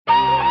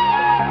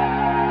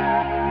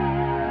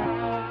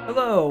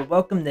Hello,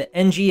 welcome to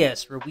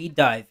NGS, where we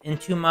dive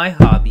into my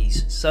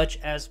hobbies, such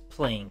as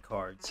playing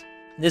cards.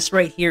 This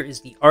right here is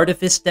the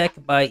Artifice deck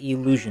by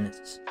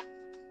Ellusionists.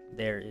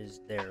 There is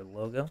their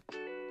logo.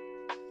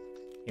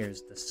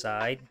 Here's the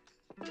side.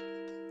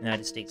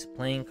 United States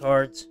playing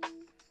cards.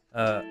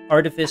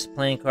 Artifice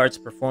playing cards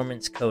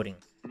performance coating.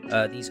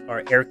 These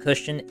are air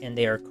cushion and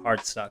they are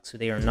cardstock, so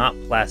they are not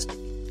plastic.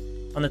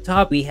 On the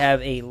top, we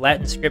have a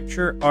Latin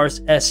scripture, Ars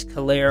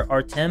Escalare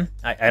Artem.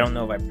 I don't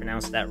know if I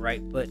pronounced that right,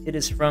 but it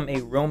is from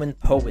a Roman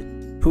poet,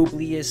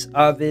 Publius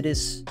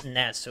Ovidus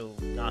Naso,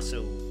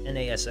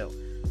 N-A-S-O.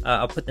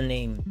 I'll put the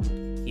name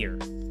here.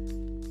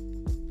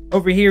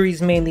 Over here,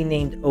 he's mainly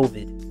named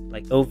Ovid,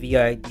 like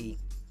O-V-I-D.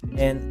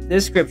 And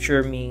this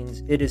scripture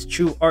means, it is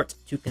true art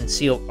to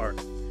conceal art,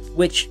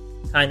 which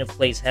kind of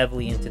plays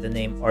heavily into the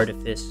name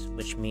Artifice,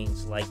 which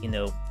means, like, you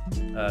know,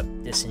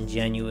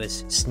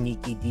 disingenuous,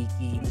 sneaky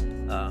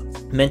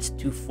deaky, meant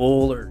to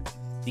fool or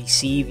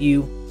deceive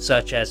you,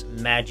 such as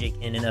magic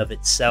in and of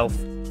itself.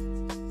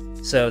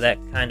 So that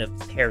kind of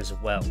pairs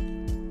well.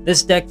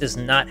 This deck does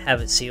not have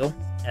a seal.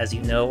 As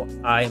you know,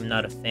 I am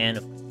not a fan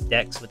of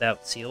decks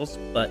without seals,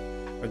 but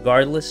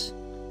regardless,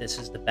 this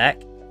is the back.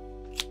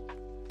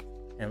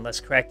 And let's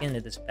crack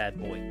into this bad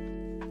boy.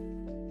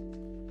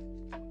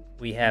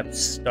 We have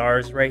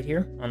stars right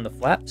here on the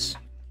flaps.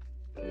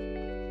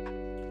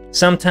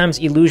 Sometimes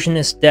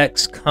Ellusionist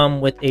decks come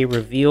with a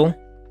reveal,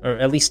 or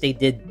at least they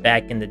did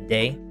back in the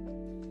day.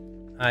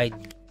 I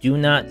do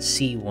not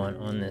see one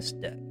on this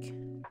deck.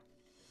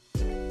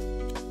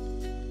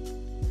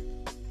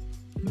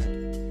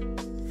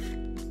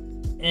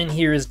 And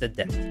here is the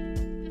deck.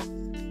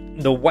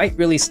 The white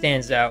really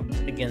stands out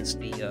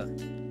against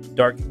the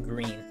dark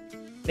green.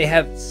 They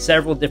have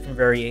several different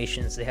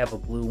variations. They have a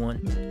blue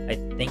one. I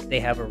think they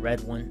have a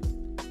red one.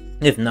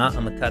 If not,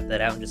 I'm going to cut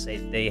that out and just say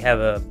they have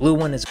a blue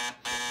one.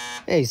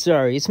 Hey,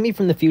 sorry, it's me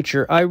from the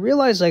future. I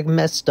realized I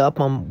messed up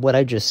on what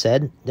I just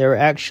said. There are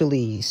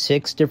actually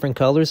 6 different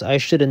colors. I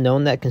should have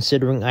known that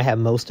considering I have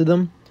most of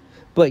them.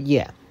 But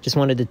yeah, just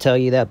wanted to tell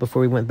you that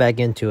before we went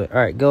back into it.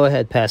 Alright, go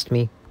ahead, past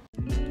me.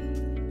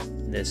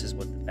 This is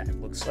what the back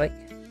looks like.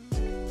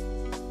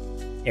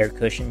 Air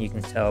cushion, you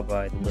can tell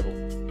by the little,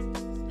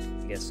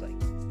 I guess, like,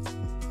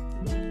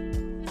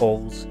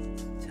 holes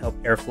to help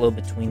airflow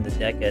between the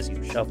deck as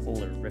you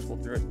shuffle or riffle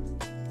through it.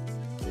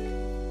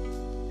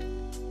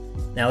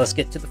 Now let's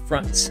get to the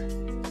fronts.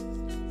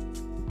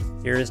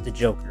 Here is the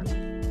Joker.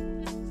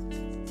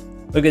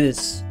 Look at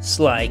this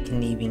sly,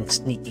 conniving,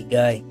 sneaky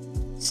guy.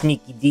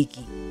 Sneaky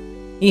deaky.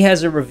 He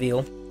has a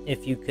reveal,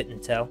 if you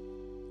couldn't tell.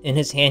 In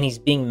his hand, he's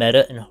being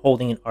meta and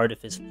holding an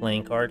Artifice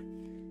playing card.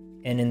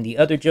 And in the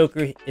other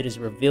Joker, it is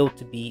revealed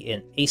to be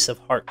an Ace of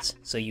Hearts.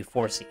 So you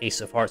force the Ace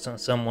of Hearts on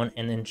someone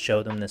and then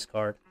show them this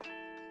card.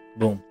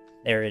 Boom.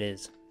 There it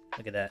is.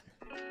 Look at that.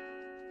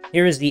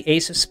 Here is the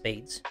Ace of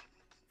Spades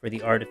for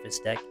the Artifice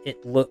deck.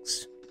 It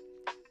looks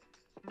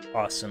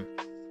awesome.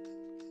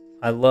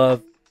 I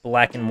love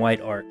black and white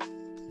art,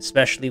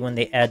 especially when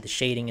they add the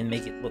shading and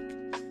make it look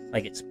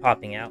like it's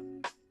popping out.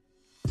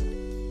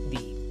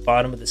 The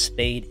bottom of the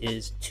spade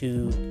is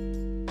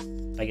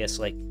 2, I guess,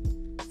 like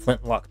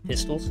flintlock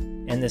pistols,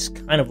 and this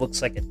kind of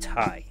looks like a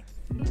tie.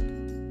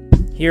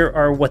 Here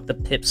are what the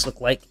pips look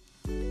like.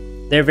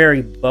 They're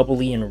very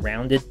bubbly and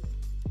rounded.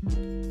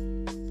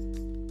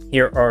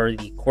 Here are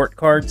the court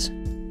cards,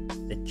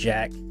 the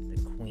Jack,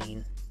 the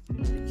Queen,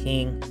 the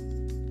King.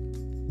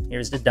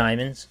 Here's the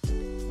diamonds.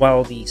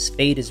 While the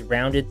spade is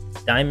rounded,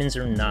 diamonds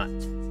are not.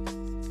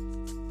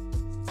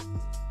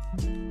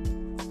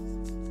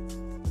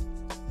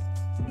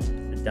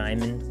 The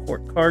diamond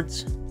court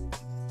cards.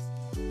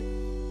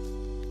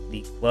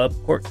 The club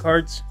court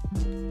cards.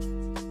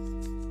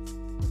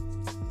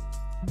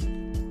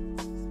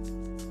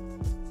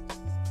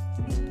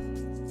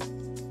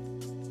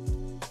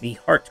 The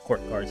heart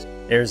court cards.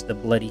 There's the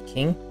Bloody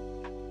King.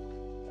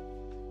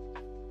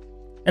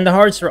 And the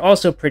hearts are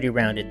also pretty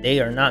rounded. They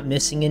are not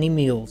missing any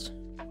meals.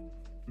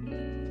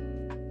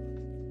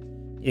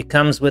 It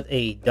comes with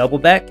a double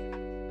back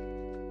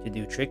to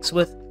do tricks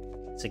with.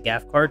 It's a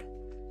gaff card.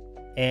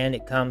 And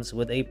it comes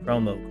with a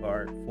promo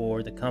card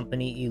for the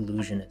company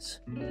Ellusionist.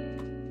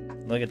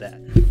 Look at that.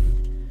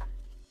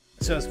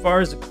 So as far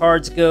as the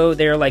cards go,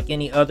 they're like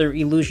any other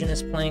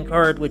Ellusionist playing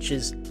card, which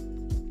is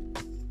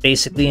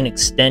basically an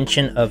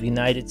extension of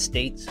United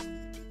States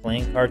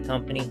playing card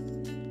company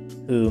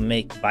who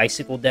make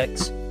bicycle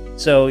decks.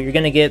 So you're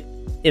going to get,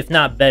 if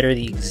not better,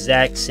 the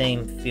exact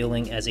same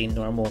feeling as a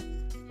normal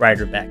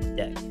rider back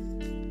deck.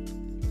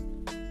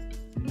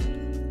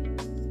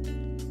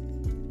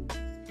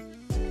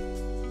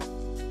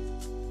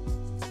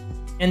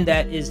 And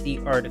that is the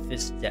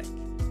Artifice deck.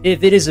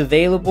 If it is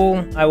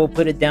available, I will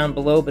put it down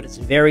below, but it's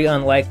very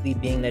unlikely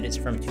being that it's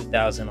from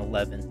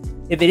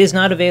 2011. If it is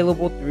not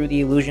available through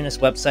the Ellusionist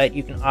website,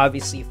 you can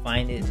obviously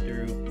find it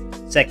through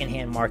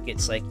secondhand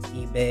markets like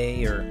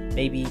eBay or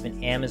maybe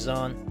even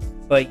Amazon.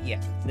 But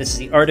yeah, this is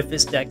the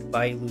Artifice deck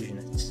by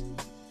Ellusionists.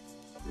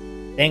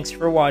 Thanks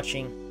for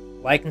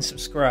watching, like and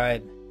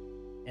subscribe,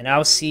 and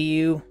I'll see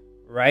you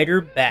right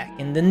her back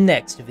in the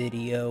next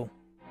video.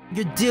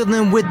 You're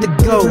dealing with the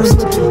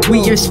ghost.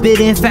 We are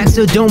spitting facts,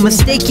 so don't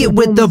mistake it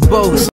with the boast.